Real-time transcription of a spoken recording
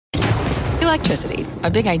Electricity,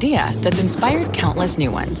 a big idea that's inspired countless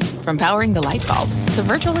new ones. From powering the light bulb to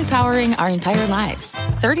virtually powering our entire lives.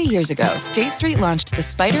 30 years ago, State Street launched the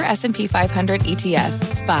SPDR S&P 500 ETF,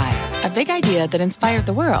 SPY. A big idea that inspired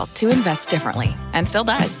the world to invest differently. And still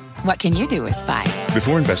does. What can you do with SPY?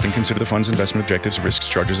 Before investing, consider the fund's investment objectives, risks,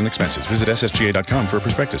 charges, and expenses. Visit ssga.com for a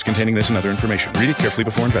prospectus containing this and other information. Read it carefully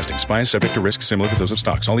before investing. SPY is subject to risks similar to those of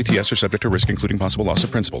stocks. All ETFs are subject to risk, including possible loss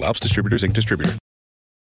of principal. Alps Distributors, Inc. Distributor.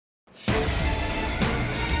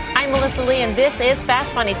 I'm Melissa Lee, and this is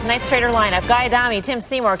Fast Money. Tonight's trader lineup: Guy Adami, Tim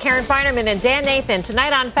Seymour, Karen Feinerman, and Dan Nathan.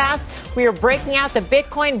 Tonight on Fast, we are breaking out the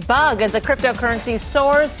Bitcoin bug as the cryptocurrency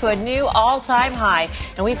soars to a new all-time high.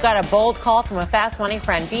 And we've got a bold call from a Fast Money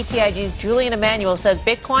friend. BTIG's Julian Emanuel says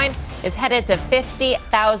Bitcoin is headed to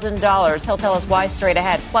 $50,000. He'll tell us why straight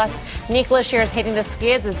ahead. Plus, Nikola shares hitting the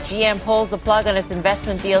skids as GM pulls the plug on its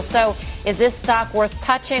investment deal. So, is this stock worth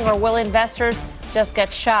touching, or will investors just get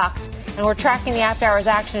shocked? And we're tracking the after-hours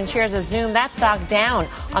action in shares of Zoom. That stock down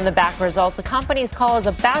on the back results. The company's call is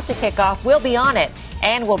about to kick off. We'll be on it,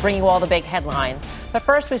 and we'll bring you all the big headlines. But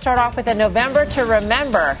first, we start off with a November to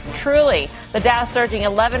remember. Truly, the Dow surging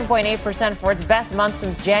 11.8% for its best month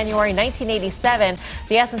since January 1987.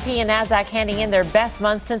 The S&P and Nasdaq handing in their best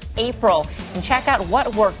month since April. And check out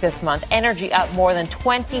what worked this month. Energy up more than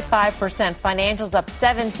 25%. Financials up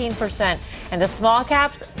 17%. And the small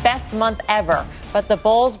caps, best month ever. But the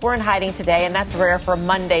bulls were in hiding today, and that's rare for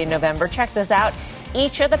Monday, November. Check this out.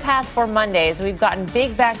 Each of the past 4 Mondays, we've gotten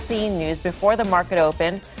big vaccine news before the market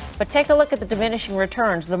opened. But take a look at the diminishing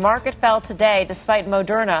returns. The market fell today despite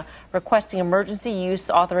Moderna requesting emergency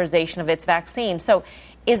use authorization of its vaccine. So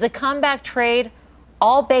is a comeback trade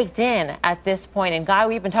all baked in at this point? And Guy,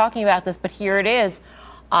 we've been talking about this, but here it is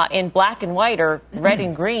in black and white, or red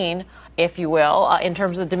and green, if you will, in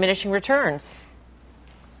terms of diminishing returns.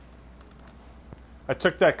 I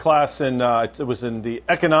took that class it was in the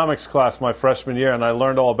economics class my freshman year, and I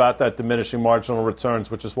learned all about that diminishing marginal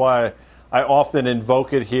returns, which is why I often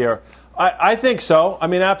invoke it here. I think so. I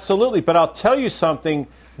mean, absolutely. But I'll tell you something.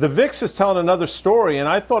 The VIX is telling another story, and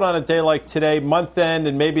I thought on a day like today, month end,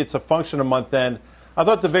 and maybe it's a function of month end, I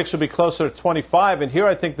thought the VIX would be closer to 25, and here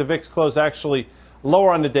I think the VIX closed actually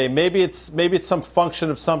lower on the day. Maybe it's some function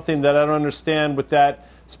of something that I don't understand with that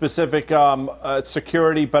specific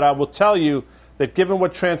security, but I will tell you that given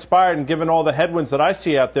what transpired and given all the headwinds that I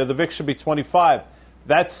see out there, the VIX should be 25.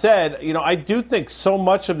 That said, I do think so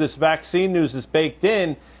much of this vaccine news is baked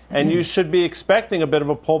in, and you should be expecting a bit of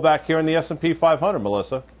a pullback here in the S&P 500,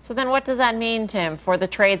 Melissa. So then what does that mean, Tim, for the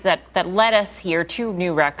trades that led us here to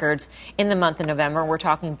new records in the month of November? We're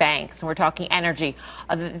talking banks and we're talking energy.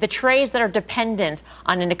 The trades that are dependent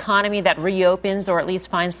on an economy that reopens or at least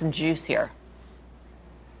finds some juice here.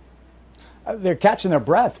 They're catching their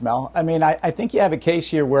breath, Mel. I mean, I think you have a case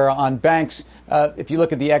here where on banks, if you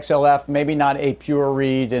look at the XLF, maybe not a pure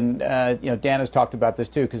read, and Dan has talked about this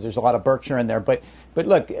too because there's a lot of Berkshire in there. But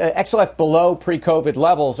look, XLF below pre-COVID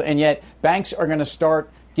levels, and yet banks are going to start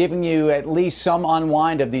giving you at least some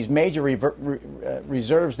unwind of these major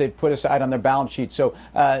reserves they've put aside on their balance sheet. So,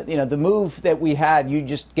 the move that we had, you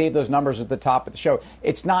just gave those numbers at the top of the show.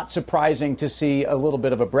 It's not surprising to see a little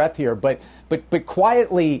bit of a breath here, but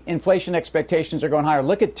quietly, inflation expectations are going higher.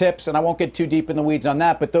 Look at TIPS, and I won't get too deep in the weeds on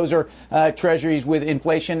that, but those are treasuries with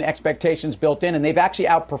inflation expectations built in, and they've actually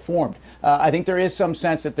outperformed. I think there is some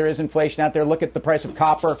sense that there is inflation out there. Look at the price of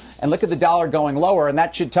copper, and look at the dollar going lower, and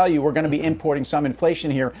that should tell you we're going to be importing some inflation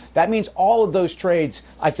here. That means all of those trades,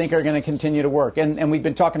 I think, are going to continue to work. And we've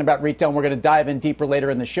been talking about retail, and we're going to dive in deeper later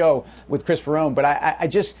in the show with Chris Ferrone. But I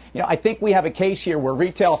just, I think we have a case here where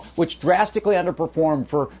retail, which drastically underperformed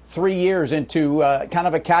for 3 years into kind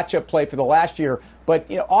of a catch-up play for the last year, but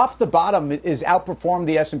off the bottom is outperformed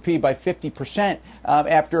the S&P by 50%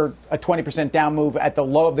 after a 20% down move at the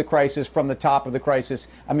low of the crisis from the top of the crisis.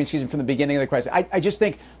 From the beginning of the crisis. I just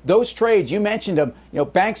think those trades, you mentioned them,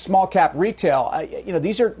 banks, small cap, retail,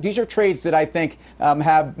 these are trades that I think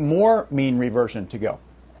have more mean reversion to go.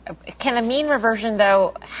 Can the mean reversion,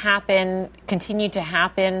 though, continue to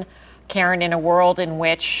happen, Karen, in a world in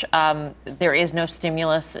which there is no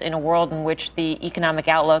stimulus, in a world in which the economic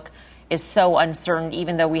outlook is so uncertain,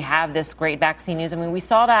 even though we have this great vaccine news? I mean, we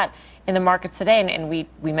saw that in the markets today, and we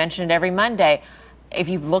mentioned it every Monday. If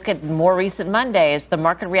you look at more recent Mondays, the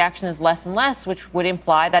market reaction is less and less, which would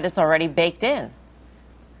imply that it's already baked in.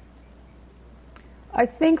 I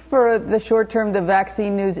think for the short term, the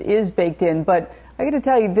vaccine news is baked in, but I got to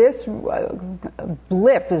tell you, this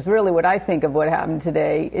blip is really what I think of what happened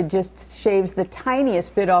today. It just shaves the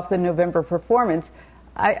tiniest bit off the November performance.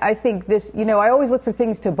 I think this, I always look for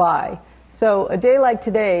things to buy. So a day like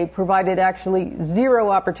today provided actually zero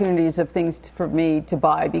opportunities of things for me to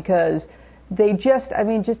buy because just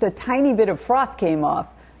a tiny bit of froth came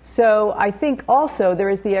off. So I think also there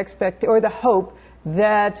is the hope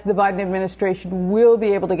that the Biden administration will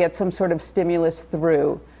be able to get some sort of stimulus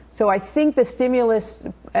through. So I think the stimulus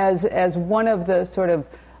as one of the sort of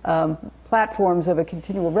platforms of a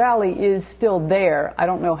continual rally is still there. I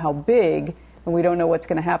don't know how big, and we don't know what's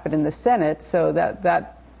going to happen in the Senate, so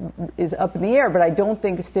that is up in the air, but I don't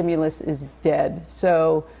think the stimulus is dead.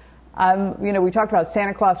 So, we talked about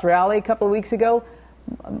Santa Claus rally a couple of weeks ago.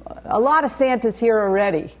 A lot of Santas here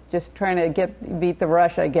already, just trying to beat the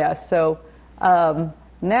rush, I guess. So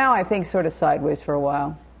now I think sort of sideways for a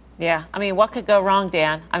while. Yeah. I mean, what could go wrong,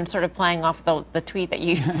 Dan? I'm sort of playing off the tweet that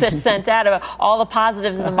you just sent out about all the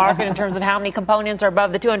positives in the market in terms of how many components are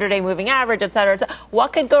above the 200-day moving average, et cetera, et cetera.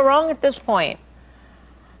 What could go wrong at this point?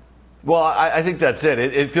 Well, I think that's it.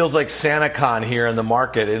 It feels like SantaCon here in the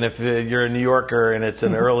market. And if you're a New Yorker and it's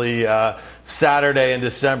an early Saturday in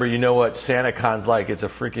December, you know what SantaCon's like. It's a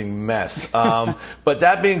freaking mess. But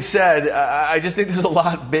that being said, I just think there's a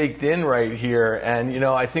lot baked in right here. And,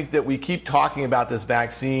 I think that we keep talking about this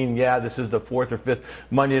vaccine. Yeah, this is the fourth or fifth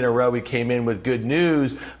Monday in a row we came in with good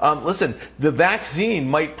news. Listen, the vaccine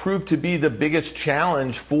might prove to be the biggest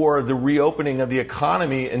challenge for the reopening of the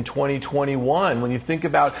economy in 2021. When you think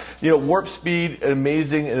about, Warp Speed, an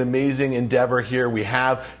amazing endeavor here. We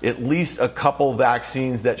have at least a couple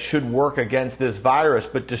vaccines that should work against this virus,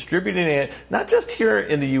 but distributing it not just here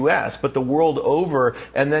in the U.S., but the world over,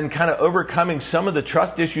 and then kind of overcoming some of the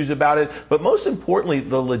trust issues about it, but most importantly,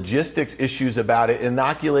 the logistics issues about it,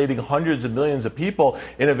 inoculating hundreds of millions of people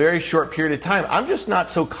in a very short period of time. I'm just not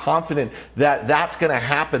so confident that that's going to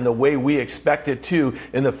happen the way we expect it to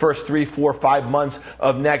in the first 3, 4, 5 months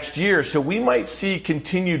of next year. So we might see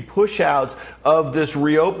continued push-outs of this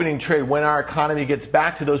reopening trade when our economy gets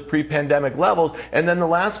back to those pre-pandemic levels. And then the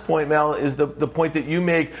last point, Mel, is the point that you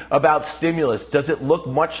make about stimulus. Does it look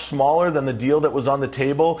much smaller than the deal that was on the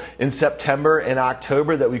table in September and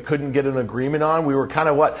October that we couldn't get an agreement on? We were kind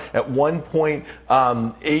of, at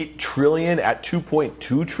 1.8 trillion, at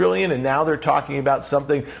 2.2 trillion, and now they're talking about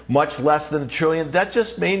something much less than $1 trillion. That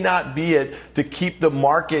just may not be it to keep the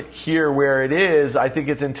market here where it is. I think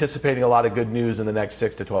it's anticipating a lot of good news in the next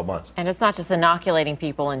 6 to 12 months. And it's not just inoculating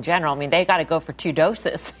people in general. I mean, they got to go for 2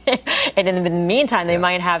 doses. And in the meantime, they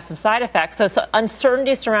might have some side effects. So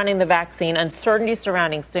uncertainty surrounding the vaccine, uncertainty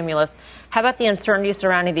surrounding stimulus. How about the uncertainty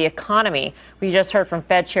surrounding the economy? We just heard from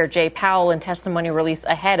Fed Chair Jay Powell in testimony released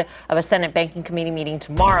ahead of a Senate Banking Committee meeting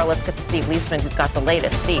tomorrow. Let's get to Steve Leisman, who's got the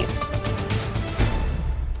latest. Steve.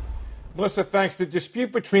 Melissa, thanks. The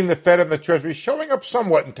dispute between the Fed and the Treasury showing up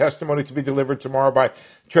somewhat in testimony to be delivered tomorrow by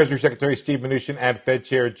Treasury Secretary Steve Mnuchin and Fed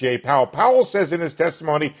Chair Jay Powell. Powell says in his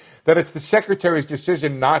testimony that it's the Secretary's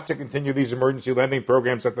decision not to continue these emergency lending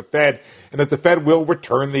programs at the Fed and that the Fed will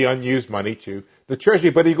return the unused money to the Treasury.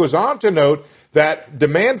 But he goes on to note that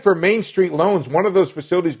demand for Main Street loans, one of those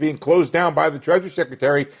facilities being closed down by the Treasury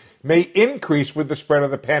Secretary, may increase with the spread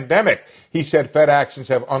of the pandemic. He said Fed actions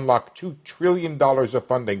have unlocked $2 trillion of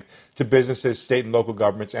funding to businesses, state and local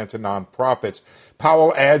governments, and to nonprofits.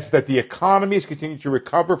 Powell adds that the economy has continued to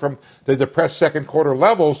recover from the depressed second quarter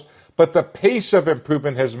levels, but the pace of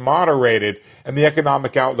improvement has moderated, and the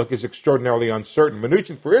economic outlook is extraordinarily uncertain.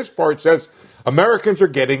 Mnuchin, for his part, says Americans are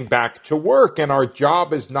getting back to work, and our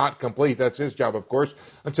job is not complete. That's his job, of course,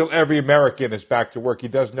 until every American is back to work. He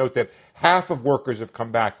does note that half of workers have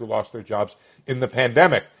come back who lost their jobs in the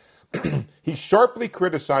pandemic. He sharply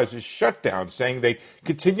criticizes shutdowns, saying they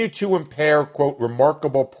continue to impair, quote,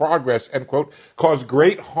 remarkable progress and, quote, cause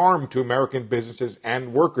great harm to American businesses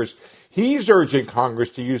and workers. He's urging Congress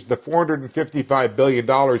to use the $455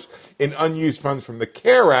 billion in unused funds from the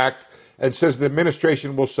CARE Act and says the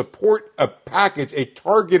administration will support a package, a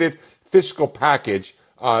targeted fiscal package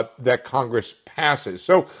that Congress passes.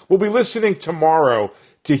 So we'll be listening tomorrow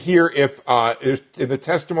to hear if, in the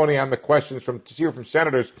testimony on the questions to hear from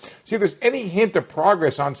senators, see if there's any hint of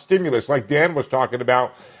progress on stimulus, like Dan was talking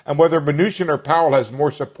about, and whether Mnuchin or Powell has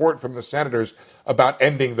more support from the senators about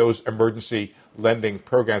ending those emergency lending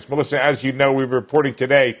programs. Melissa, as you know, we were reporting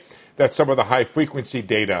today that some of the high-frequency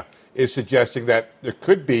data is suggesting that there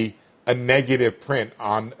could be a negative print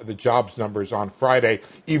on the jobs numbers on Friday,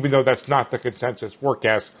 even though that's not the consensus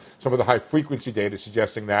forecast. Some of the high-frequency data is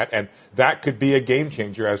suggesting that, and that could be a game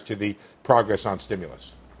changer as to the progress on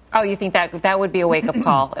stimulus. Oh, you think that would be a wake-up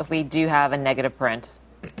call if we do have a negative print?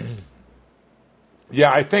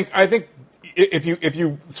 Yeah, I think if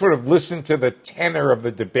you sort of listen to the tenor of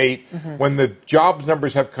the debate, when the jobs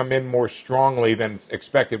numbers have come in more strongly than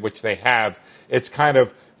expected, which they have, it's kind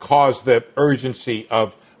of caused the urgency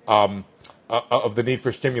of the need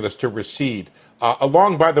for stimulus to recede.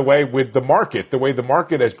 Along, by the way, with the market, the way the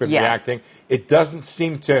market has been reacting, it doesn't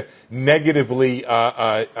seem to negatively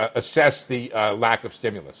assess the lack of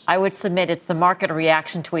stimulus. I would submit it's the market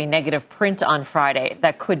reaction to a negative print on Friday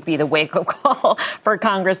that could be the wake-up call for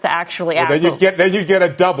Congress to actually act. Then you get a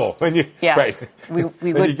double. Right. We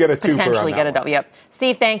would get a potentially get a double. one. Yep.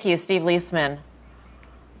 Steve, thank you. Steve Leisman.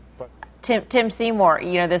 Tim Seymour,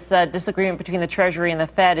 this disagreement between the Treasury and the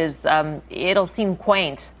Fed is it'll seem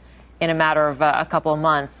quaint in a matter of a couple of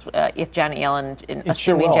months if Janet Yellen,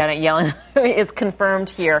 assuming Janet Yellen is confirmed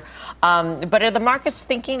here. But are the markets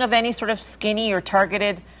thinking of any sort of skinny or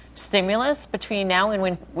targeted stimulus between now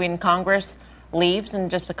and when Congress leaves in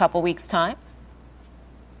just a couple weeks' time?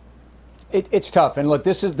 It's tough. And look,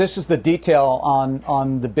 this is the detail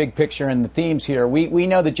on the big picture and the themes here. We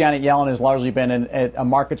know that Janet Yellen has largely been a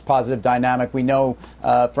markets positive dynamic. We know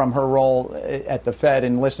from her role at the Fed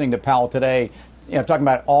and listening to Powell today, talking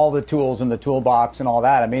about all the tools in the toolbox and all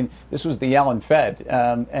that. I mean, this was the Yellen Fed,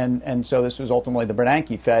 and so this was ultimately the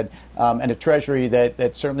Bernanke Fed, and a Treasury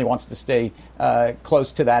that certainly wants to stay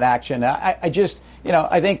close to that action. I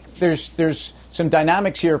think there's some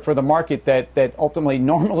dynamics here for the market that ultimately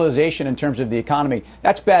normalization in terms of the economy,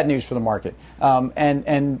 that's bad news for the market.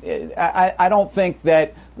 And I don't think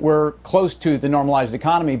that we're close to the normalized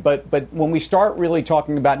economy, but when we start really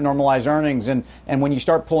talking about normalized earnings and when you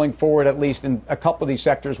start pulling forward, at least in a couple of these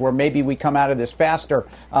sectors where maybe we come out of this faster,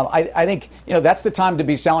 I think, that's the time to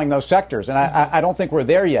be selling those sectors. And I don't think we're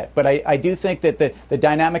there yet, but I do think that the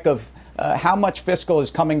dynamic of how much fiscal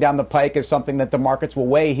is coming down the pike is something that the markets will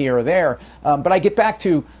weigh here or there. But I get back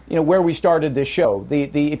to where we started this show.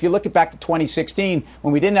 If you look back to 2016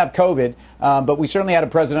 when we didn't have COVID, but we certainly had a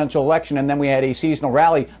presidential election and then we had a seasonal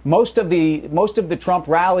rally. Most of the Trump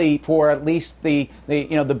rally for at least the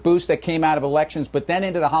boost that came out of elections, but then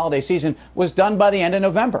into the holiday season was done by the end of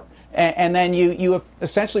November. And then you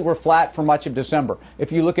essentially were flat for much of December.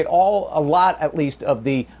 If you look at a lot at least of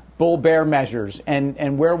the bull-bear measures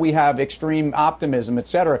and where we have extreme optimism, et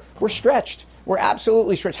cetera, we're stretched. We're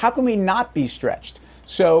absolutely stretched. How can we not be stretched?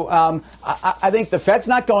 So I think the Fed's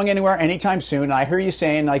not going anywhere anytime soon. I hear you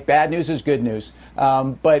saying, bad news is good news.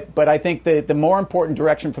 But I think the more important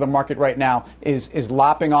direction for the market right now is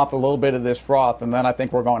lopping off a little bit of this froth, and then I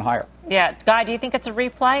think we're going higher. Yeah. Guy, do you think it's a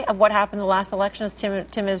replay of what happened in the last election, as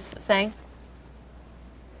Tim is saying?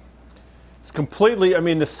 It's completely,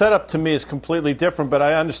 the setup to me is completely different, but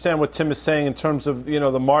I understand what Tim is saying in terms of,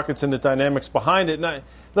 the markets and the dynamics behind it. And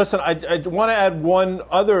listen, I want to add one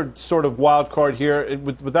other sort of wild card here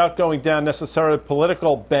without going down necessarily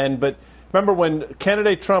political bend, but remember when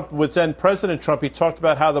candidate Trump was then President Trump, he talked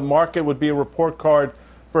about how the market would be a report card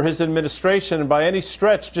for his administration, and by any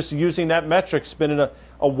stretch, just using that metric, it's been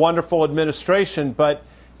a wonderful administration. But,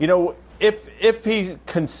 if he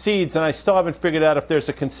concedes, and I still haven't figured out if there's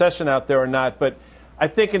a concession out there or not, but I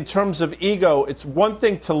think in terms of ego, it's one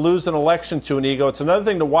thing to lose an election to an ego. It's another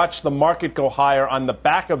thing to watch the market go higher on the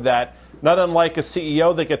back of that, not unlike a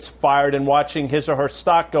CEO that gets fired and watching his or her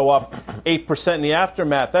stock go up 8% in the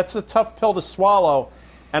aftermath. That's a tough pill to swallow.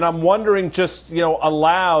 And I'm wondering just,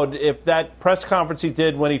 aloud, if that press conference he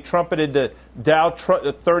did when he trumpeted the Dow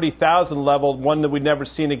 30,000 level, one that we'd never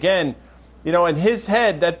seen again, in his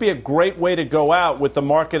head, that'd be a great way to go out with the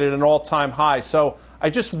market at an all-time high. So I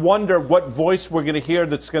just wonder what voice we're going to hear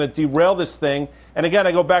that's going to derail this thing. And again,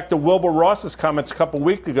 I go back to Wilbur Ross's comments a couple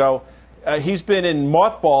weeks ago. He's been in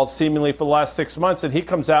mothballs seemingly for the last 6 months, and he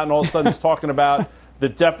comes out and all of a sudden is talking about the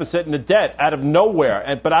deficit and the debt out of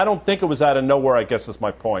nowhere. But I don't think it was out of nowhere, I guess is my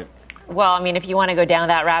point. Well, if you want to go down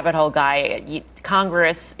that rabbit hole, Guy,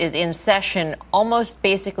 Congress is in session almost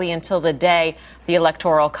basically until the day the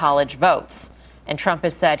Electoral College votes. And Trump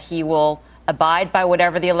has said he will abide by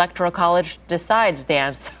whatever the Electoral College decides,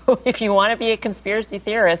 Dan. So if you want to be a conspiracy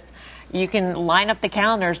theorist, you can line up the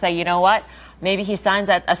calendar and say, you know what, maybe he signs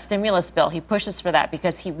a stimulus bill. He pushes for that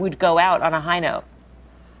because he would go out on a high note.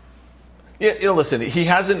 Yeah, listen, he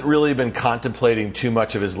hasn't really been contemplating too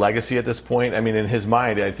much of his legacy at this point. In his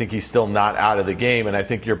mind, I think he's still not out of the game. And I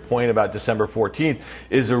think your point about December 14th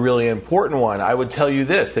is a really important one. I would tell you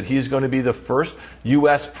this, that he's going to be the first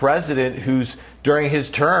U.S. president who's during his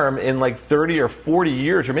term in 30 or 40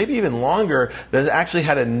 years, or maybe even longer, that has actually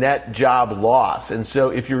had a net job loss. And so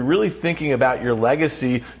if you're really thinking about your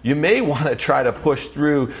legacy, you may want to try to push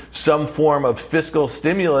through some form of fiscal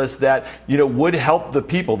stimulus that, would help the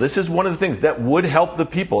people. This is one of the things that would help the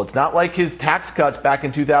people. It's not like his tax cuts back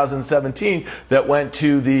in 2017 that went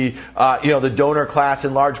to the donor class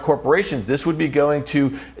and large corporations. This would be going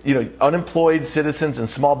to, unemployed citizens and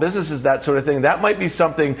small businesses, that sort of thing. That might be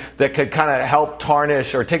something that could kind of help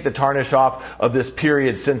tarnish or take the tarnish off of this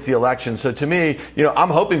period since the election. So to me, I'm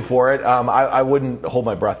hoping for it. I wouldn't hold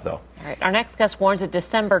my breath, though. All right. Our next guest warns a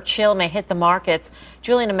December chill may hit the markets.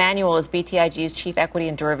 Julian Emanuel is BTIG's chief equity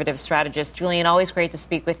and derivatives strategist. Julian, always great to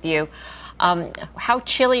speak with you. How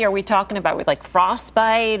chilly are we talking about? With like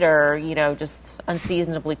frostbite or, just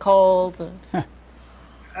unseasonably cold?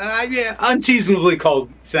 Yeah, unseasonably cold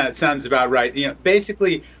sounds about right.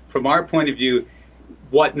 Basically, from our point of view,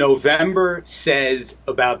 what November says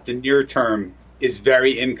about the near term is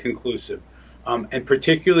very inconclusive. And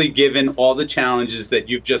particularly given all the challenges that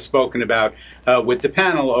you've just spoken about with the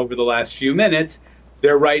panel over the last few minutes,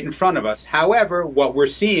 they're right in front of us. However, what we're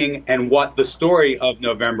seeing and what the story of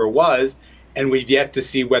November was, and we've yet to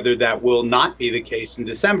see whether that will not be the case in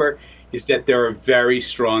December, is that there are very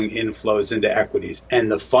strong inflows into equities.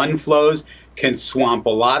 And the fund flows can swamp a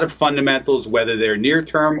lot of fundamentals, whether they're near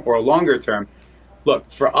term or longer term.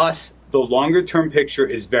 Look, for us, the longer term picture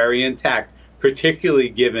is very intact, particularly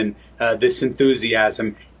given this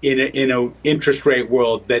enthusiasm in an interest rate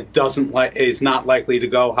world that is not likely to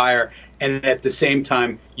go higher. And at the same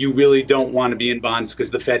time, you really don't want to be in bonds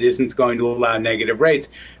because the Fed isn't going to allow negative rates.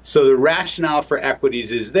 So the rationale for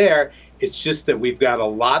equities is there. It's just that we've got a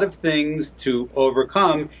lot of things to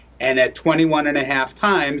overcome. And at 21.5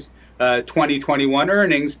 times 2021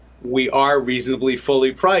 earnings, we are reasonably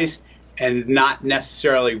fully priced and not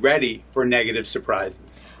necessarily ready for negative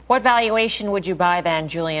surprises. What valuation would you buy then,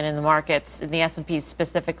 Julian, in the markets, in the S&P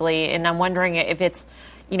specifically? And I'm wondering if it's,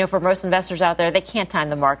 for most investors out there, they can't time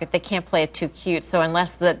the market. They can't play it too cute. So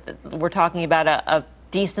unless we're talking about a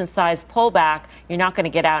decent-sized pullback, you're not going to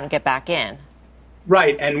get out and get back in.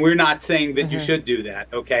 Right, and we're not saying that you should do that,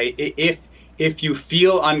 okay? If you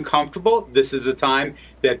feel uncomfortable, this is a time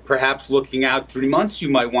that perhaps looking out 3 months, you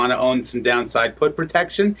might want to own some downside put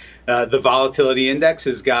protection. The volatility index,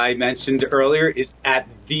 as Guy mentioned earlier, is at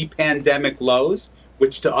the pandemic lows,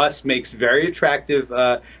 which to us makes very attractive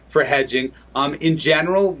for hedging. In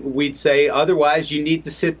general, we'd say otherwise you need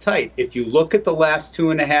to sit tight. If you look at the last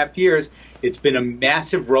 2.5 years, it's been a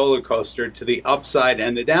massive roller coaster to the upside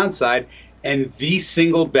and the downside, and the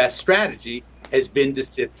single best strategy has been to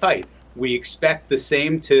sit tight. We expect the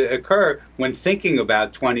same to occur when thinking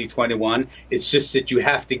about 2021. It's just that you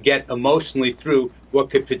have to get emotionally through what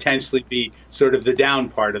could potentially be sort of the down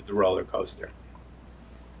part of the roller coaster.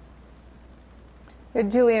 Hey,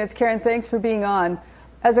 Julian, it's Karen. Thanks for being on.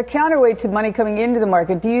 As a counterweight to money coming into the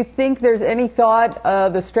market, do you think there's any thought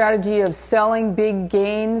of the strategy of selling big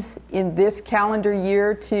gains in this calendar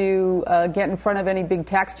year to get in front of any big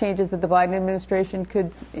tax changes that the Biden administration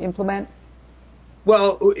could implement?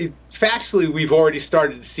 Well, factually, we've already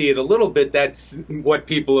started to see it a little bit. That's what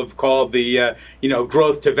people have called the,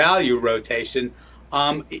 growth to value rotation.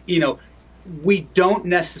 We don't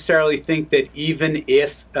necessarily think that even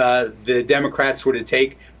if the Democrats were to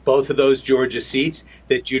take both of those Georgia seats,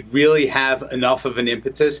 that you'd really have enough of an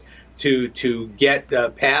impetus to get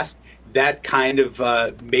past that kind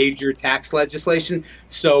of major tax legislation.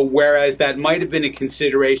 So whereas that might have been a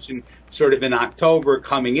consideration sort of in October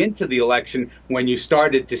coming into the election when you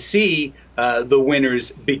started to see the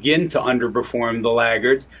winners begin to underperform the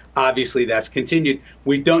laggards, obviously that's continued.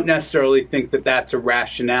 We don't necessarily think that that's a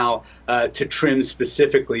rationale to trim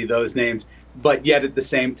specifically those names, but yet at the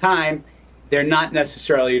same time, they're not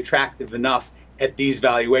necessarily attractive enough at these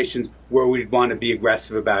valuations where we'd want to be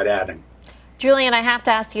aggressive about adding. Julian, I have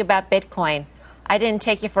to ask you about Bitcoin. I didn't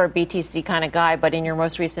take you for a BTC kind of guy, but in your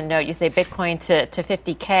most recent note, you say Bitcoin to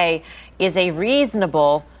 50K is a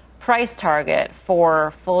reasonable price target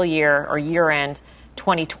for full year or year-end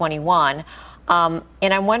 2021. And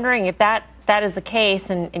I'm wondering if that is the case,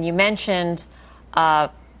 and you mentioned,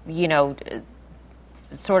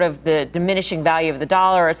 sort of the diminishing value of the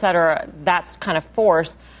dollar, et cetera, that's kind of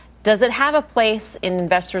force. Does it have a place in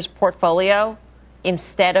investors' portfolio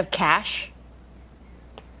instead of cash?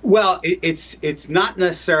 Well, it's not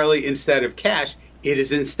necessarily instead of cash. It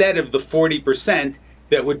is instead of the 40%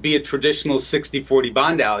 that would be a traditional 60-40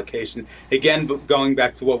 bond allocation. Again, going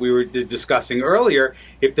back to what we were discussing earlier,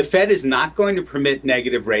 if the Fed is not going to permit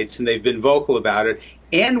negative rates, and they've been vocal about it,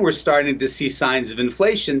 and we're starting to see signs of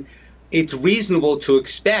inflation, it's reasonable to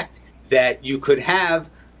expect that you could have,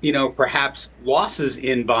 perhaps losses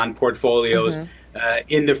in bond portfolios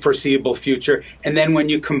in the foreseeable future. And then when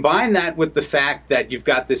you combine that with the fact that you've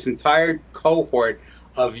got this entire cohort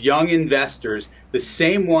of young investors, the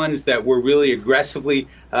same ones that were really aggressively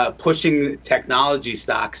pushing technology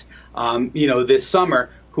stocks, this summer,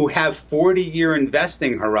 who have 40-year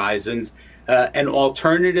investing horizons, an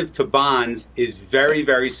alternative to bonds is very,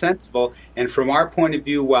 very sensible. And from our point of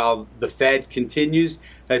view, while the Fed continues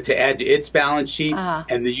to add to its balance sheet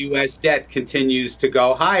and the U.S. debt continues to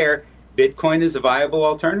go higher, Bitcoin is a viable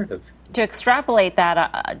alternative. To extrapolate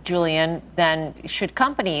that, Julian, then should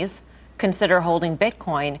companies consider holding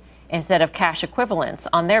Bitcoin instead of cash equivalents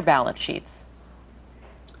on their balance sheets?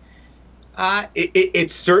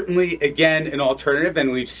 It's certainly, again, an alternative,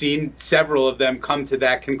 and we've seen several of them come to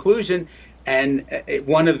that conclusion. And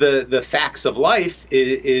one of the facts of life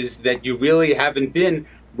is that you really haven't been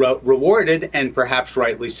rewarded, and perhaps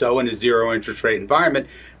rightly so, in a zero interest rate environment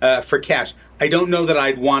for cash. I don't know that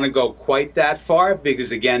I'd want to go quite that far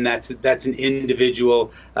because, again, that's an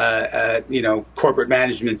individual, corporate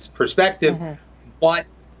management's perspective. But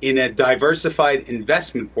in a diversified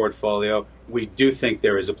investment portfolio, we do think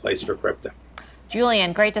there is a place for crypto.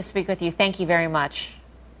 Julian, great to speak with you. Thank you very much.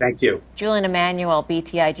 Thank you. Julian Emanuel,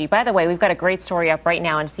 BTIG. By the way, we've got a great story up right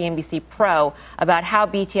now on CNBC Pro about how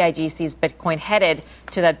BTIG sees Bitcoin headed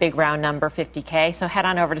to that big round number, 50K. So head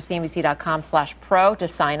on over to cnbc.com/pro to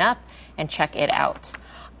sign up and check it out.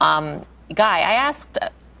 Guy, I asked,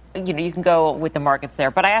 you can go with the markets there,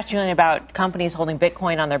 but I asked Julian about companies holding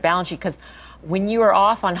Bitcoin on their balance sheet because when you were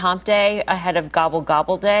off on Hump Day ahead of Gobble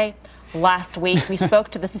Gobble Day last week, we spoke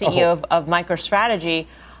to the CEO of MicroStrategy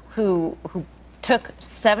who took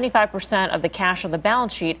 75% of the cash on the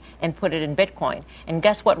balance sheet and put it in Bitcoin. And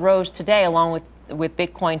guess what rose today along with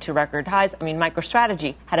Bitcoin to record highs? I mean,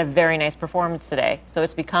 MicroStrategy had a very nice performance today. So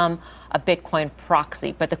it's become a Bitcoin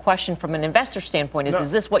proxy. But the question from an investor standpoint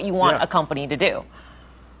is this what you want a company to do?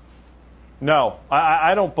 No,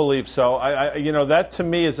 I don't believe so. That to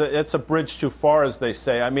me it's a bridge too far, as they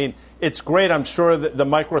say. I mean, it's great. I'm sure that the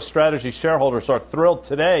MicroStrategy shareholders are thrilled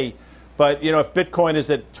today. But, if Bitcoin is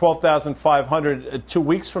at 12,500 2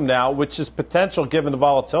 weeks from now, which is potential given the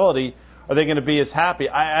volatility, are they going to be as happy?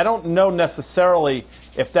 I don't know necessarily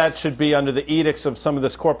if that should be under the edicts of some of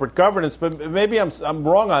this corporate governance, but maybe I'm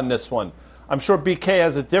wrong on this one. I'm sure BK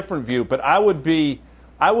has a different view, but I would be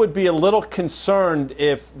a little concerned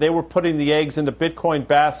if they were putting the eggs in the Bitcoin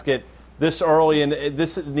basket this early in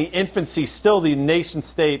the infancy, still the nation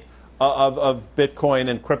state of Bitcoin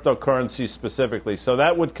and cryptocurrencies specifically. So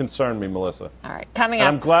that would concern me, Melissa. All right, coming up.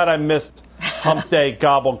 I'm glad I missed Hump Day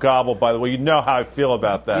Gobble Gobble, by the way. You know how I feel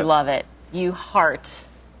about that. You love it. You heart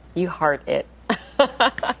it.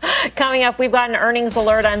 Coming up, we've got an earnings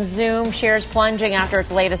alert on Zoom. Shares plunging after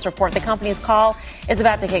its latest report. The company's call is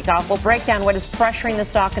about to kick off. We'll break down what is pressuring the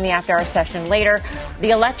stock in the after-hour session later.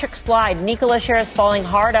 The electric slide. Nikola shares falling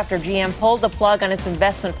hard after GM pulled the plug on its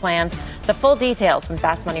investment plans. The full details when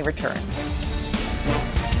Fast Money returns.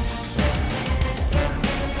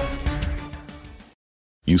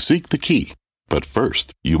 You seek the key, but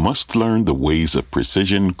first, you must learn the ways of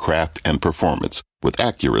precision, craft, and performance with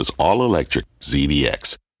Acura's all-electric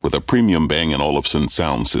ZDX. With a premium Bang & Olufsen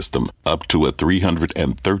sound system up to a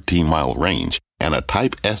 313-mile range and a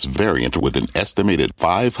Type S variant with an estimated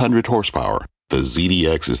 500 horsepower, the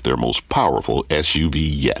ZDX is their most powerful SUV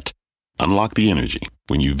yet. Unlock the energy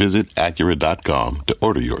when you visit Acura.com to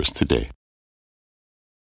order yours today.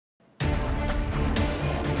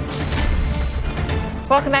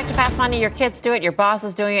 Welcome back to Fast Money. Your kids do it. Your boss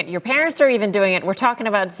is doing it. Your parents are even doing it. We're talking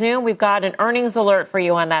about Zoom. We've got an earnings alert for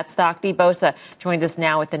you on that stock. Dee Bosa joins us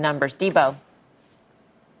now with the numbers. Debo.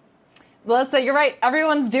 Melissa, you're right.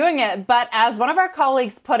 Everyone's doing it. But as one of our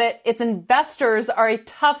colleagues put it, its investors are a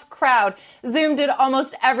tough crowd. Zoom did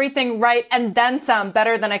almost everything right and then some,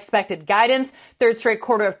 better than expected guidance. Third straight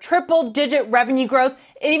quarter of triple-digit revenue growth.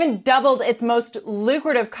 It even doubled its most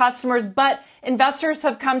lucrative customers. But investors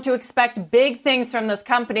have come to expect big things from this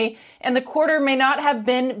company, and the quarter may not have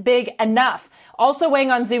been big enough. Also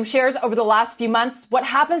weighing on Zoom shares over the last few months, what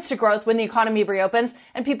happens to growth when the economy reopens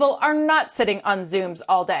and people are not sitting on Zooms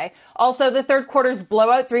all day. Also, the third quarter's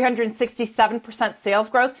blowout, 367% sales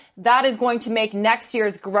growth, that is going to make next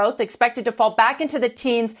year's growth expected to fall back into the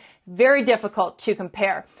teens very difficult to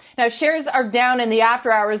compare. Now, shares are down in the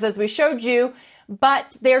after hours, as we showed you,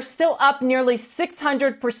 but they're still up nearly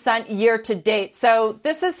 600% year to date. So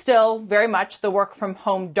this is still very much the work from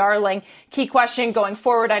home darling. Key question going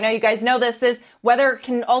forward, I know you guys know this, is whether it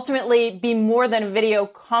can ultimately be more than a video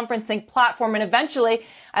conferencing platform. And eventually,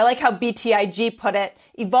 I like how BTIG put it,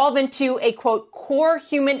 evolve into a, quote, core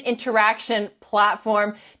human interaction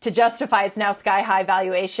platform to justify its now sky-high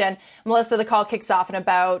valuation. Melissa, the call kicks off in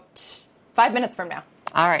about 5 minutes from now.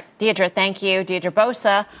 All right. Deirdre, thank you. Deirdre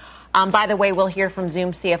Bosa. By the way, we'll hear from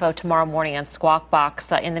Zoom CFO tomorrow morning on Squawk Box.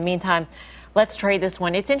 In the meantime, Let's trade this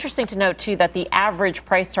one. It's interesting to note, too, that the average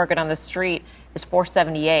price target on the street is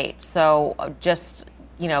 $478. So just,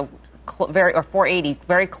 or $480,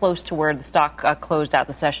 very close to where the stock closed out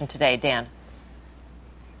the session today. Dan.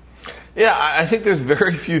 Yeah, I think there's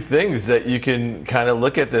very few things that you can kind of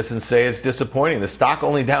look at this and say it's disappointing. The stock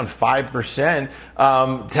only down 5%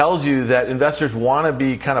 tells you that investors want to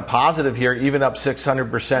be kind of positive here, even up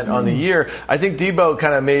 600% on the year. I think Debo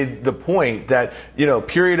kind of made the point that,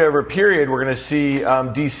 period over period, we're going to see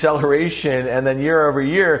deceleration, and then year over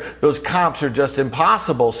year, those comps are just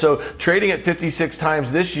impossible. So trading at 56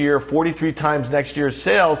 times this year, 43 times next year's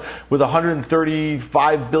sales, with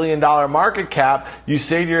 $135 billion market cap, you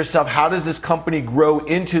say to yourself, how does this company grow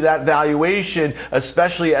into that valuation,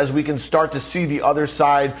 especially as we can start to see the other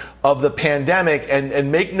side of the pandemic?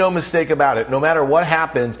 And make no mistake about it, no matter what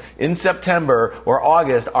happens in September or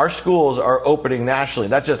August, our schools are opening nationally.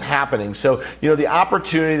 That's just happening. So, the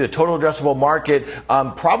opportunity, the total addressable market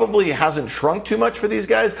probably hasn't shrunk too much for these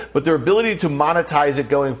guys, but their ability to monetize it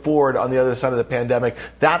going forward on the other side of the pandemic,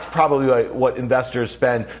 that's probably what investors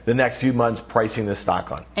spend the next few months pricing this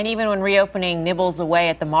stock on. And even when reopening nibbles away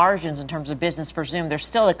at the margins in terms of business for Zoom, there's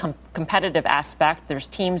still a competitive aspect. There's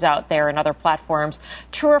teams out there and other platforms.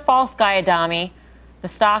 True or false, Guy Adami, the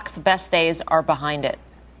stock's best days are behind it?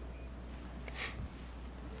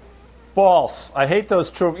 False. I hate those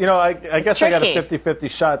true. I guess tricky. I got a 50-50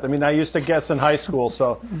 shot. I used to guess in high school.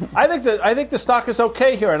 So I think the stock is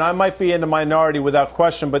okay here, and I might be in the minority without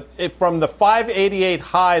question. But from the 588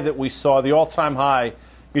 high that we saw, the all-time high,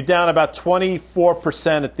 you're down about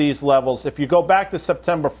 24% at these levels. If you go back to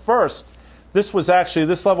September 1st, this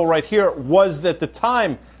level right here was at the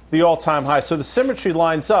time the all-time high. So the symmetry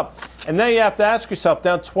lines up. And then you have to ask yourself,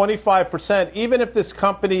 down 25%, even if this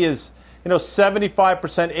company is 75%,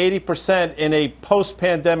 80% in a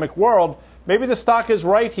post-pandemic world, maybe the stock is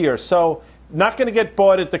right here. So not going to get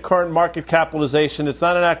bought at the current market capitalization. It's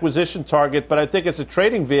not an acquisition target, but I think it's a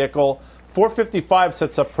trading vehicle. 455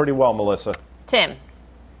 sets up pretty well, Melissa. Tim.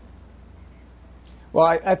 Well,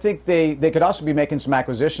 I think they could also be making some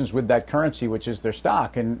acquisitions with that currency, which is their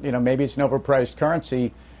stock. And, maybe it's an overpriced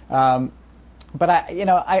currency. But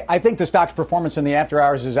I think the stock's performance in the after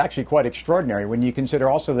hours is actually quite extraordinary when you consider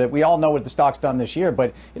also that we all know what the stock's done this year,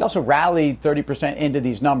 but it also rallied 30% into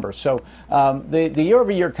these numbers. So the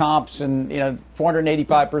year-over-year comps and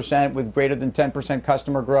 485% with greater than 10%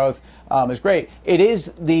 customer growth is great. It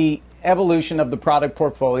is the evolution of the product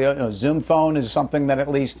portfolio. Zoom Phone is something that at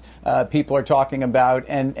least people are talking about,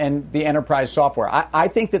 and the enterprise software. I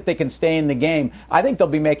think that they can stay in the game. I think they'll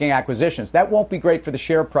be making acquisitions. That won't be great for the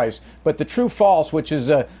share price, but the true false, which is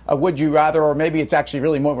a would you rather, or maybe it's actually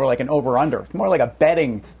really more like an over-under, more like a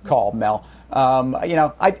betting call, Mel.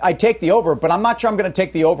 I take the over, but I'm not sure I'm going to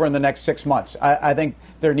take the over in the next 6 months. I think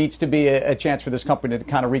there needs to be a chance for this company to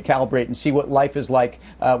kind of recalibrate and see what life is like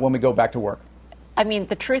when we go back to work.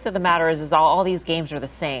 The truth of the matter is all these games are the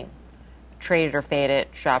same. Trade it or fade it,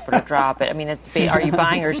 shop it or drop it. Are you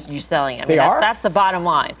buying or are you selling it? That's the bottom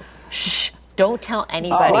line. Shh, don't tell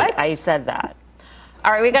anybody I said that.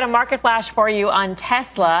 All right, we got a market flash for you on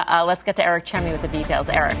Tesla. Let's get to Eric Chemi with the details.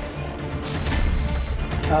 Eric.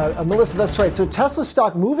 Melissa, that's right. So Tesla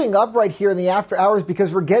stock moving up right here in the after hours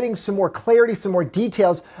because we're getting some more clarity, some more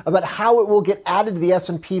details about how it will get added to the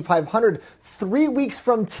S&P 500 3 weeks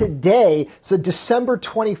from today. So December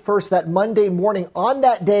 21st, that Monday morning. On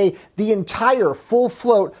that day, the entire full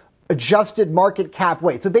float adjusted market cap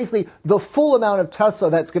weight. So basically, the full amount of Tesla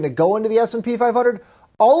that's going to go into the S&P 500,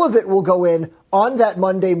 all of it will go in on that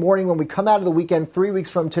Monday morning when we come out of the weekend 3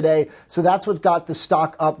 weeks from today. So that's what got the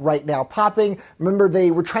stock up right now popping. Remember,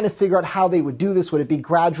 they were trying to figure out how they would do this. Would it be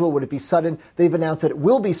gradual? Would it be sudden? They've announced that it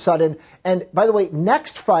will be sudden. And by the way,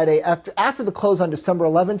 next Friday, after the close on December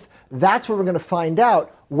 11th, that's where we're going to find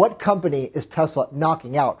out what company is Tesla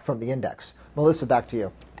knocking out from the index. Melissa, back to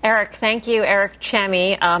you. Eric, thank you. Eric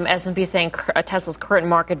Chemi, S&P saying Tesla's current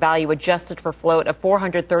market value adjusted for float of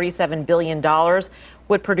 $437 billion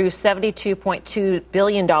would produce $72.2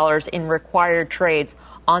 billion in required trades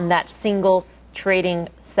on that single trading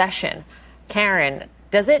session. Karen,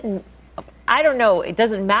 does it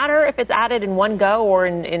matter if it's added in one go or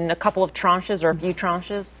in a couple of tranches or a few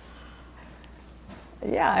tranches?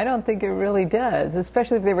 Yeah, I don't think it really does,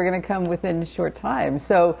 especially if they were going to come within a short time.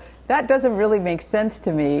 So that doesn't really make sense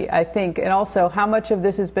to me, I think. And also, how much of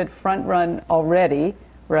this has been front run already,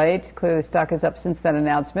 right? Clearly, the stock is up since that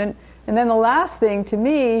announcement. And then the last thing to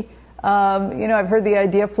me, I've heard the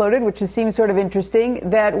idea floated, which seems sort of interesting,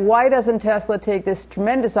 that why doesn't Tesla take this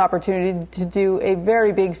tremendous opportunity to do a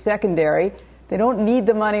very big secondary? They don't need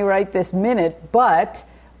the money right this minute, but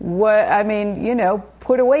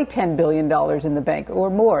put away $10 billion in the bank or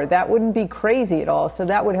more. That wouldn't be crazy at all. So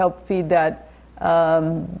that would help feed that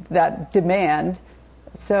demand.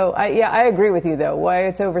 So I agree with you though. Why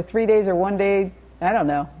it's over 3 days or 1 day, I don't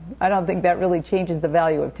know. I don't think that really changes the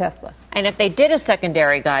value of Tesla. And if they did a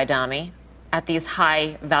secondary, Guy Adami, at these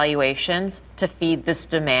high valuations to feed this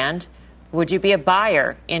demand, would you be a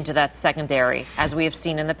buyer into that secondary, as we have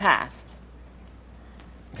seen in the past?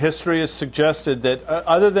 History has suggested that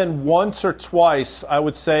other than once or twice, I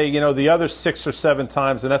would say, the other 6 or 7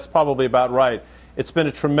 times, and that's probably about right, it's been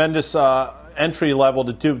a tremendous entry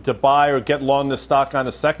level to buy or get long the stock on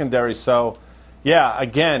a secondary. So, yeah,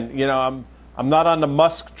 again, I'm not on the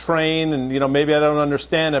Musk train, and maybe I don't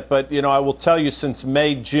understand it, but I will tell you, since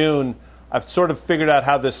May, June, I've sort of figured out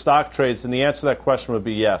how this stock trades, and the answer to that question would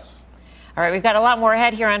be yes. All right, we've got a lot more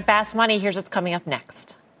ahead here on Fast Money. Here's what's coming up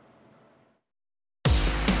next.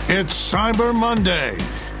 It's Cyber Monday,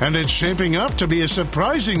 and it's shaping up to be a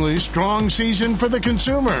surprisingly strong season for the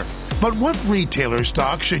consumer. But what retailer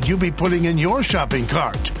stock should you be putting in your shopping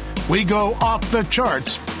cart? We go off the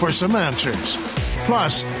charts for some answers.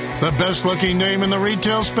 Plus, the best-looking name in the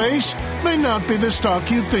retail space may not be the stock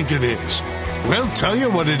you think it is. We'll tell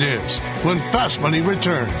you what it is when Fast Money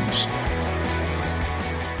returns.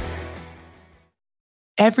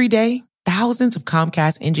 Every day, thousands of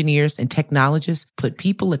Comcast engineers and technologists put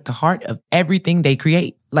people at the heart of everything they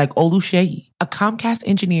create. Like Oluseyi, a Comcast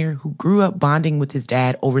engineer who grew up bonding with his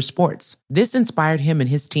dad over sports. This inspired him and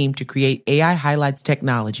his team to create AI Highlights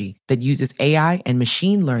technology that uses AI and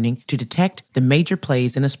machine learning to detect the major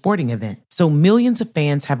plays in a sporting event, so millions of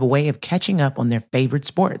fans have a way of catching up on their favorite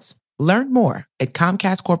sports. Learn more at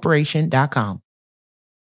ComcastCorporation.com.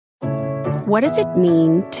 What does it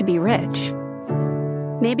mean to be rich?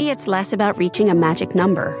 Maybe it's less about reaching a magic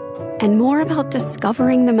number and more about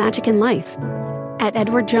discovering the magic in life. At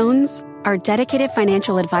Edward Jones, our dedicated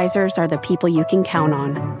financial advisors are the people you can count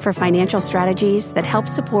on for financial strategies that help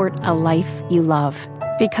support a life you love.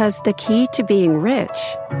 Because the key to being rich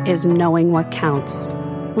is knowing what counts.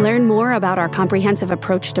 Learn more about our comprehensive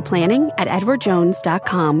approach to planning at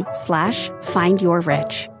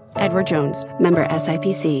edwardjones.com/findyourrich. Edward Jones, member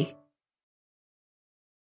SIPC.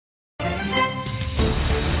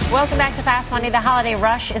 Welcome back to Fast Money. The holiday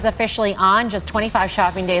rush is officially on. Just 25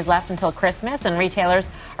 shopping days left until Christmas, and retailers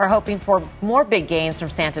are hoping for more big gains from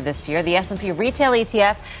Santa this year. The S&P Retail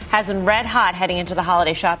ETF has been red hot heading into the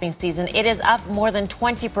holiday shopping season. It is up more than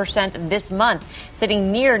 20% this month,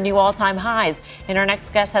 sitting near new all-time highs. And our next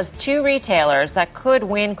guest has 2 retailers that could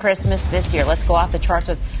win Christmas this year. Let's go off the charts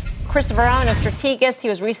with Chris Verone of Strategas. He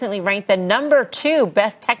was recently ranked the number 2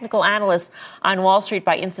 best technical analyst on Wall Street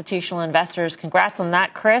by institutional investors. Congrats on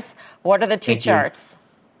that, Chris. What are the 2 charts?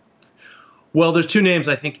 Well, there's 2 names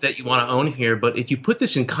I think that you want to own here, but if you put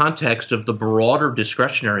this in context of the broader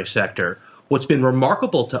discretionary sector, what's been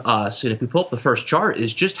remarkable to us, and if we pull up the first chart,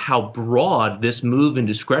 is just how broad this move in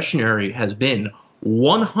discretionary has been.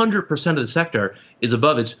 100% of the sector is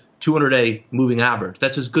above its 200-day moving average.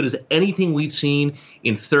 That's as good as anything we've seen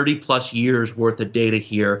in 30-plus years worth of data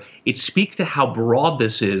here. It speaks to how broad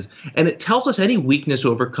this is, and it tells us any weakness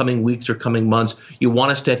over coming weeks or coming months, you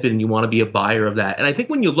want to step in and you want to be a buyer of that. And I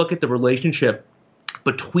think when you look at the relationship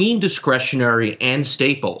between discretionary and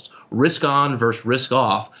staples, risk on versus risk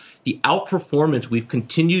off, the outperformance we've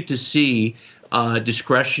continued to see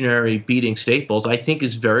discretionary beating staples, I think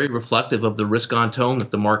is very reflective of the risk-on tone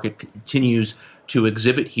that the market continues to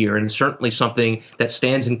exhibit here, and certainly something that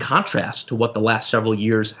stands in contrast to what the last several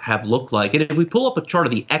years have looked like. And if we pull up a chart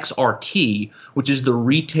of the XRT, which is the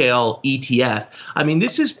retail ETF, I mean,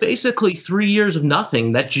 this is basically 3 years of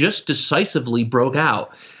nothing that just decisively broke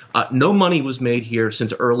out. No money was made here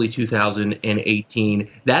since early 2018.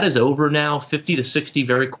 That is over now, 50 to 60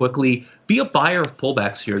 very quickly. Be a buyer of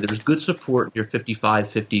pullbacks here. There's good support near 55,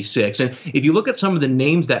 56. And if you look at some of the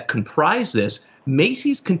names that comprise this,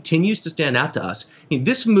 Macy's continues to stand out to us.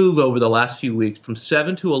 This move over the last few weeks from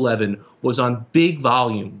 7 to 11 was on big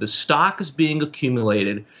volume. The stock is being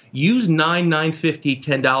accumulated. Use $9.50,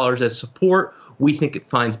 $10 as support. We think it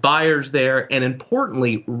finds buyers there. And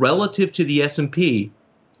importantly, relative to the S&P,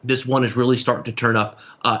 this one is really starting to turn up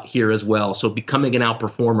here as well, so becoming an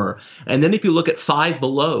outperformer. And then if you look at 5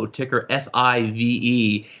 below, ticker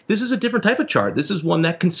FIVE, this is a different type of chart. This is one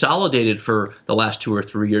that consolidated for the last 2 or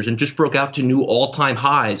 3 years and just broke out to new all-time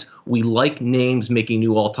highs. We like names making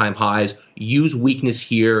new all-time highs. Use weakness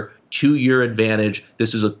here to your advantage.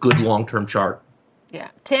 This is a good long-term chart. Yeah.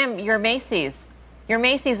 Tim, your Macy's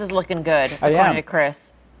is looking good, according to Chris.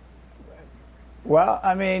 Well,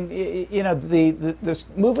 I mean, the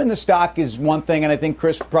move in the stock is one thing, and I think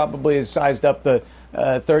Chris probably has sized up the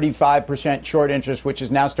 35% short interest, which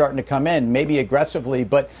is now starting to come in, maybe aggressively.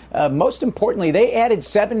 But most importantly, they added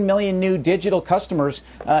 7 million new digital customers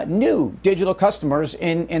in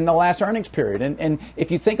the last earnings period. And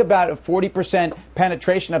if you think about a 40%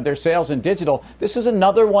 penetration of their sales in digital, this is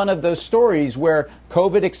another one of those stories where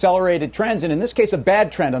COVID accelerated trends, and in this case, a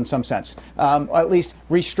bad trend in some sense, at least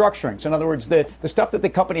restructuring. So in other words, the stuff that the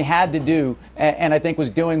company had to do and I think was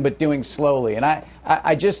doing, but doing slowly. And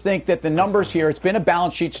I just think that the numbers here, it's been a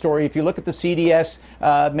balance sheet story. If you look at the CDS,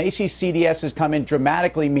 Macy's CDS has come in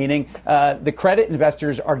dramatically, meaning the credit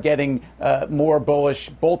investors are getting more bullish,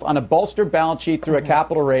 both on a bolstered balance sheet through a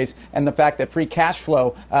capital raise and the fact that free cash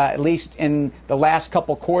flow, at least in the last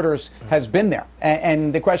couple quarters, has been there.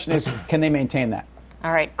 And the question is, can they maintain that?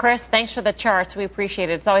 All right, Chris, thanks for the charts. We appreciate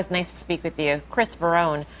it. It's always nice to speak with you. Chris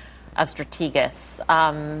Verone of Strategas.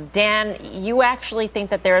 Dan, you actually think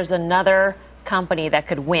that there's another company that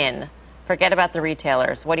could win? Forget about the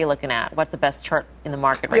retailers. What are you looking at? What's the best chart in the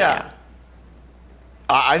market right now?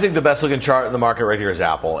 I think the best looking chart in the market right here is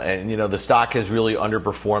Apple. And, you know, the stock has really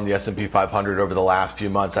underperformed the S&P 500 over the last few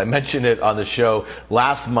months. I mentioned it on the show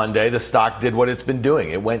last Monday. The stock did what it's been doing.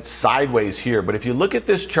 It went sideways here. But if you look at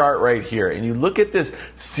this chart right here and you look at this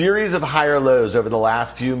series of higher lows over the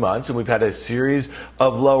last few months, and we've had a series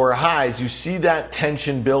of lower highs, you see that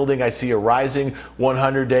tension building. I see a rising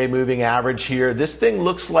 100-day moving average here. This thing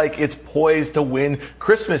looks like it's poised to win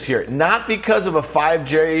Christmas here. Not because of a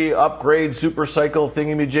 5G upgrade super cycle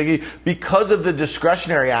thingy-majiggy, because of the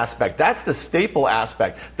discretionary aspect. That's the staple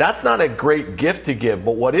aspect. That's not a great gift to give,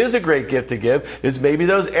 but what is a great gift to give is maybe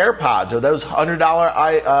those AirPods or those $100,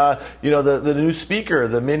 the new speaker,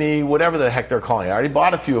 the mini, whatever the heck they're calling it. I already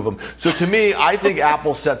bought a few of them. So to me, I think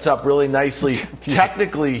Apple sets up really nicely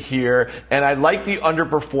technically here, and I like the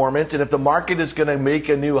underperformance, and if the market is going to make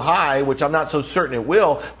a new high, which I'm not so certain it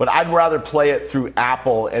will, but I'd rather play it through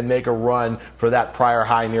Apple and make a run for that prior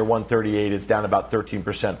high near 138. It's down about 13%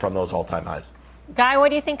 from those all-time highs. Guy, what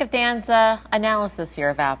do you think of Dan's analysis here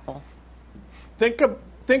of Apple?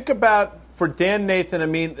 Think about, for Dan Nathan, I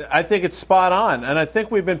mean, I think it's spot on, and I think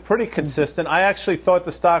we've been pretty consistent. I actually thought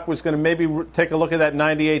the stock was going to maybe take a look at that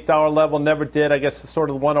 $98 level, never did. I guess the sort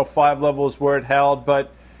of the 105 level is where it held,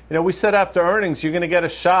 but you know, we said after earnings you're going to get a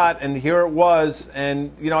shot, and here it was,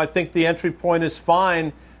 and you know, I think the entry point is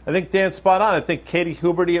fine. I think Dan's spot on. I think Katie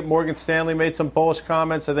Huberty at Morgan Stanley made some bullish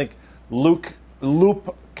comments. I think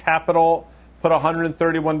Loop Capital put a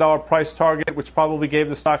 $131 price target, which probably gave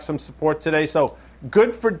the stock some support today. So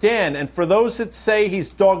good for Dan. And for those that say he's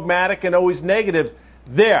dogmatic and always negative,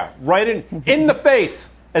 there, right in the face,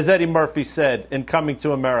 as Eddie Murphy said in Coming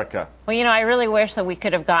to America. Well, you know, I really wish that we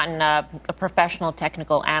could have gotten a professional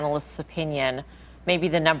technical analyst's opinion, maybe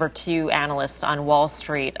the number 2 analyst on Wall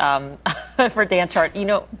Street for Dan's chart. You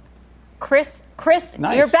know, Chris,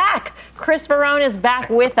 nice. You're back. Chris Verone is back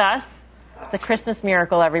with us. It's a Christmas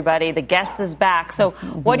miracle, everybody. The guest is back. So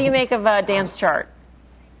what do you make of Dan's chart?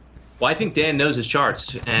 Well, I think Dan knows his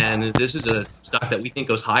charts, and this is a stock that we think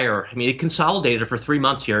goes higher. I mean, it consolidated for 3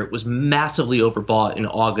 months here. It was massively overbought in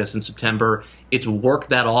August and September. It's worked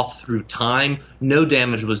that off through time. No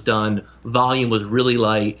damage was done. Volume was really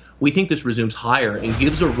light. We think this resumes higher and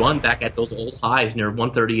gives a run back at those old highs near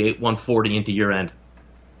 138, 140 into year end.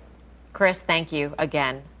 Chris, thank you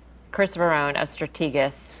again. Chris Verone of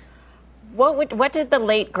Strategas. What did the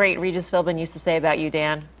late, great Regis Philbin used to say about you,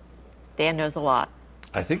 Dan? Dan knows a lot.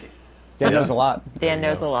 I think Dan knows a lot. Dan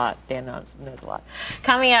knows a lot. Dan knows a lot.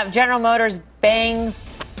 Coming up, General Motors bangs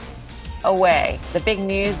away. The big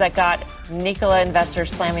news that got Nikola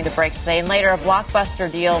investors slamming the brakes today. And later, a blockbuster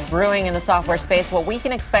deal brewing in the software space. What we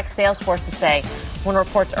can expect Salesforce to say when it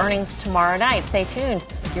reports earnings tomorrow night. Stay tuned.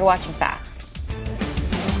 You're watching Fast.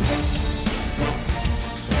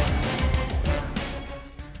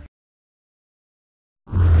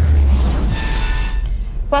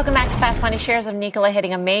 Welcome back to Fast Money. Shares of Nikola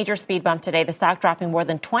hitting a major speed bump today. The stock dropping more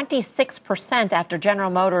than 26% after General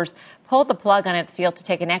Motors pulled the plug on its deal to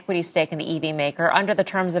take an equity stake in the EV maker. Under the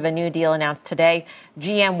terms of a new deal announced today,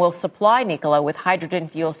 GM will supply Nikola with hydrogen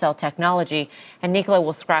fuel cell technology, and Nikola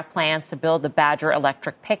will scrap plans to build the Badger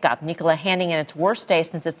electric pickup. Nikola handing in its worst day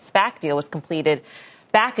since its SPAC deal was completed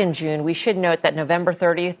back in June. We should note that November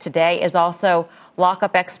 30th today is also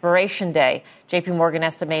lockup expiration day. JP Morgan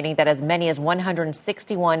estimating that as many as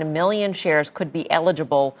 161 million shares could be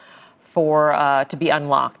eligible for to be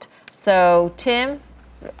unlocked. So, Tim,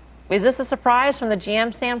 is this a surprise from the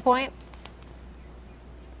GM standpoint?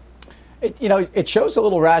 It shows a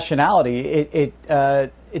little rationality.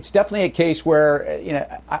 It's definitely a case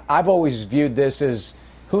where I've always viewed this as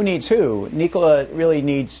who needs who? Nikola really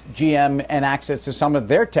needs GM and access to some of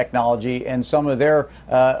their technology and some of their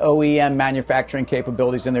OEM manufacturing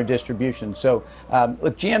capabilities in their distribution. So,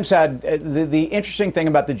 look, GM's had the interesting thing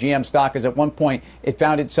about the GM stock is at one point it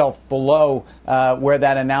found itself below where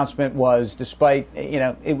that announcement was, despite,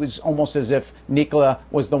 it was almost as if Nikola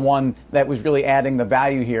was the one that was really adding the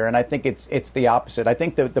value here. And I think it's the opposite. I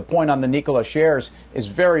think the point on the Nikola shares is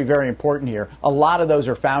very, very important here. A lot of those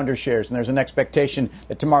are founder shares, and there's an expectation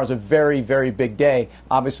that tomorrow's a very, very big day.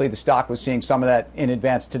 Obviously, the stock was seeing some of that in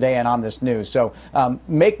advance today and on this news. So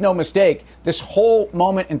make no mistake, this whole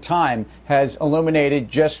moment in time has illuminated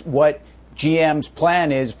just what GM's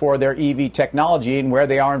plan is for their EV technology and where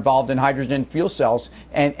they are involved in hydrogen fuel cells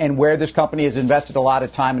and where this company has invested a lot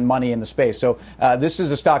of time and money in the space. So this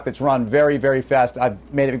is a stock that's run very, very fast.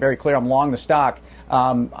 I've made it very clear I'm long the stock.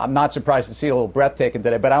 I'm not surprised to see a little breath taken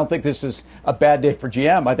today, but I don't think this is a bad day for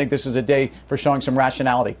GM. I think this is a day for showing some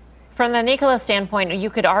rationality. From the Nikola standpoint, you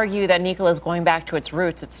could argue that Nikola is going back to its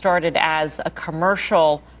roots. It started as a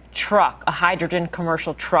commercial truck, a hydrogen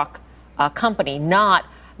commercial truck company, not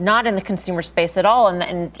in the consumer space at all.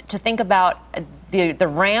 And to think about the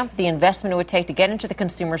ramp, the investment it would take to get into the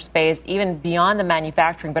consumer space, even beyond the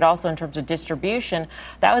manufacturing, but also in terms of distribution,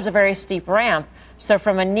 that was a very steep ramp. So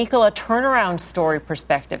from a Nikola turnaround story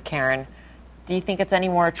perspective, Karen, do you think it's any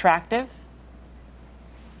more attractive?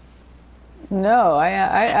 No,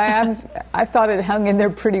 I thought it hung in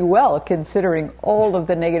there pretty well, considering all of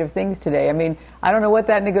the negative things today. I mean, I don't know what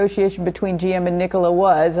that negotiation between GM and Nikola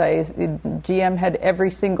was. GM had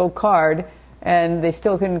every single card, and they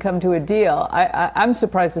still couldn't come to a deal. I'm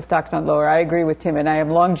surprised the stock's not lower. I agree with Tim, and I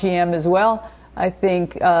am long GM as well. I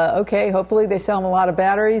think, hopefully they sell them a lot of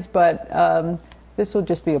batteries, but this will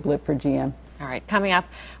just be a blip for GM. All right, coming up,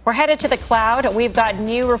 we're headed to the cloud. We've got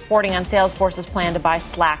new reporting on Salesforce's plan to buy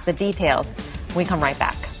Slack. The details. We come right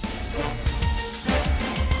back.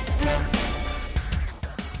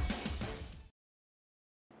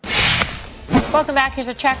 Welcome back. Here's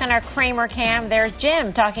a check on our Cramer Cam. There's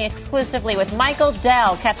Jim talking exclusively with Michael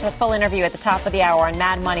Dell. Catch the full interview at the top of the hour on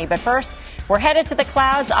Mad Money. But first, we're headed to the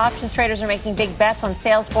clouds. Options traders are making big bets on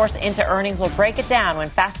Salesforce into earnings. We'll break it down when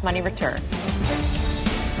Fast Money returns.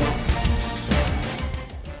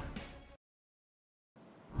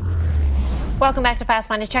 Welcome back to Fast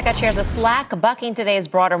Money. Check out shares of Slack bucking today's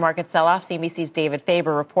broader market sell-off. CNBC's David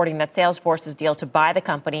Faber reporting that Salesforce's deal to buy the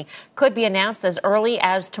company could be announced as early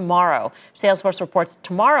as tomorrow. Salesforce reports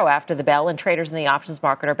tomorrow after the bell, and traders in the options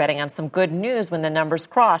market are betting on some good news when the numbers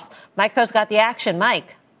cross. Mike Coe's got the action.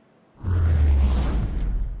 Mike.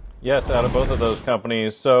 Yes, out of both of those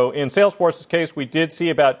companies. So in Salesforce's case, we did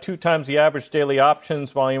see about 2 times the average daily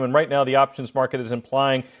options volume, and right now the options market is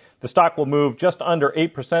implying the stock will move just under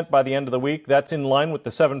 8% by the end of the week. That's in line with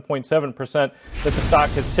the 7.7% that the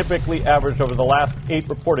stock has typically averaged over the last 8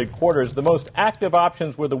 reported quarters. The most active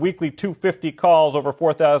options were the weekly 250 calls. Over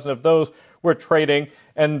 4,000 of those were trading,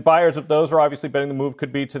 and buyers of those are obviously betting the move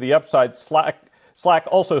could be to the upside. Slack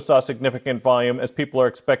also saw significant volume as people are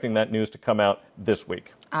expecting that news to come out this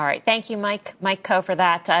week. All right. Thank you, Mike Coe, for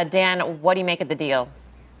that. Dan, what do you make of the deal?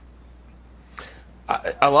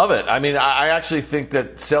 I love it. I mean, I actually think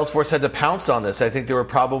that Salesforce had to pounce on this. I think there were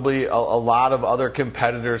probably a lot of other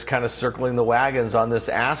competitors kind of circling the wagons on this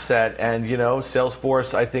asset. And,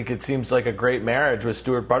 Salesforce, I think it seems like a great marriage with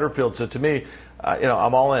Stuart Butterfield. So to me,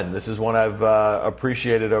 I'm all in. This is one I've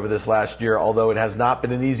appreciated over this last year. Although it has not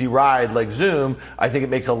been an easy ride like Zoom, I think it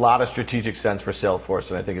makes a lot of strategic sense for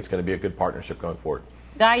Salesforce. And I think it's going to be a good partnership going forward.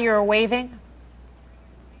 Guy, you're waving?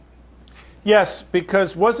 Yes,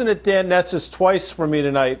 because wasn't it Dan Netz's twice for me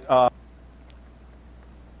tonight?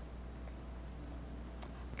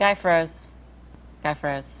 Guy froze.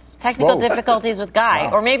 Technical difficulties with Guy.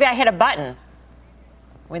 Wow. Or maybe I hit a button.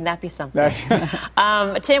 Wouldn't that be something?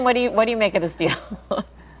 Tim, what do you make of this deal?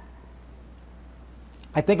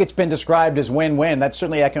 I think it's been described as win-win. That's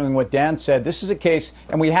certainly echoing what Dan said. This is a case,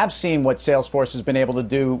 and we have seen what Salesforce has been able to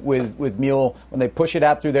do with Mule when they push it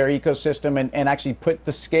out through their ecosystem and actually put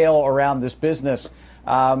the scale around this business.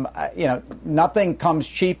 Nothing comes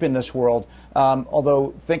cheap in this world.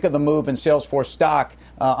 Although think of the move in Salesforce stock.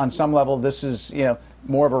 On some level, this is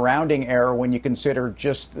more of a rounding error when you consider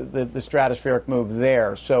just the stratospheric move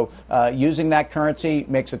there. So using that currency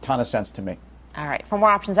makes a ton of sense to me. All right. For more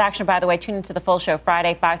options action, by the way, tune into the full show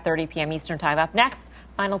Friday, 5:30 p.m. Eastern Time. Up next,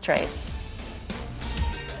 final trades.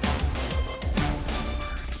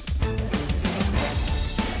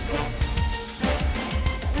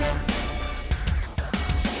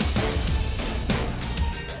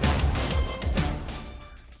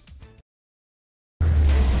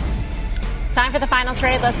 Time Time for the final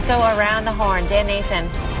trade. Let's go around the horn. Dan Nathan.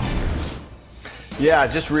 Yeah,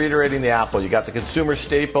 just reiterating the Apple. You got the consumer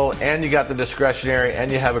staple, and you got the discretionary, and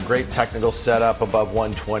you have a great technical setup above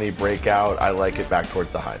 120 breakout. I like it back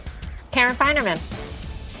towards the highs. Karen Feinerman.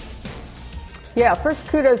 Yeah, first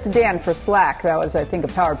kudos to Dan for Slack. That was, I think, a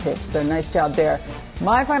power pitch, so nice job there.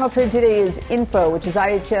 My final trade today is Info, which is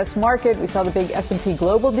IHS Markit. We saw the big S&P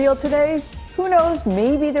Global deal today. Who knows?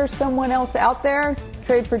 Maybe there's someone else out there.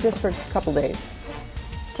 Trade for just for a couple days.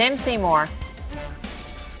 Tim Seymour.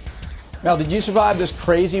 Mel, did you survive this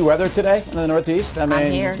crazy weather today in the Northeast? I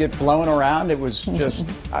mean, you get blown around. It was just,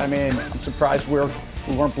 I'm surprised we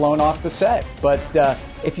weren't blown off the set. But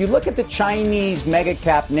if you look at the Chinese mega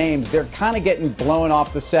cap names, they're kind of getting blown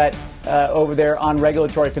off the set over there on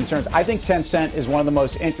regulatory concerns. I think Tencent is one of the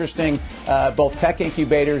most interesting both tech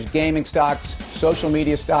incubators, gaming stocks, social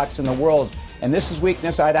media stocks in the world. And this is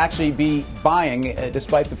weakness I'd actually be buying,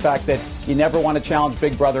 despite the fact that you never want to challenge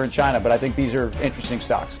Big Brother in China. But I think these are interesting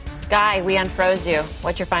stocks. Guy, we unfroze you.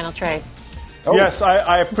 What's your final trade? Oh. Yes,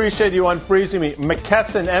 I appreciate you unfreezing me.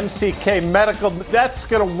 McKesson, MCK, Medical, that's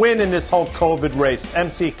going to win in this whole COVID race.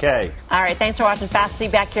 MCK. All right, thanks for watching Fast. See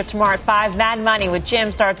you back here tomorrow at 5. Mad Money with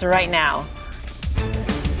Jim starts right now.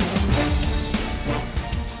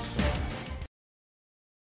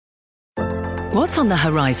 What's on the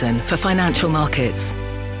horizon for financial markets?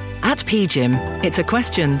 At PGIM, it's a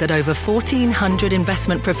question that over 1,400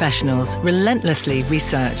 investment professionals relentlessly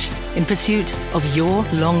research in pursuit of your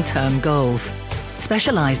long-term goals.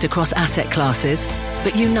 Specialized across asset classes,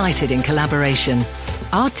 but united in collaboration,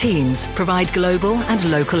 our teams provide global and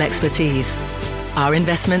local expertise. Our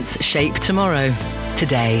investments shape tomorrow,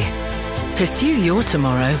 today. Pursue your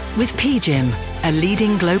tomorrow with PGIM, a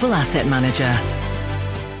leading global asset manager.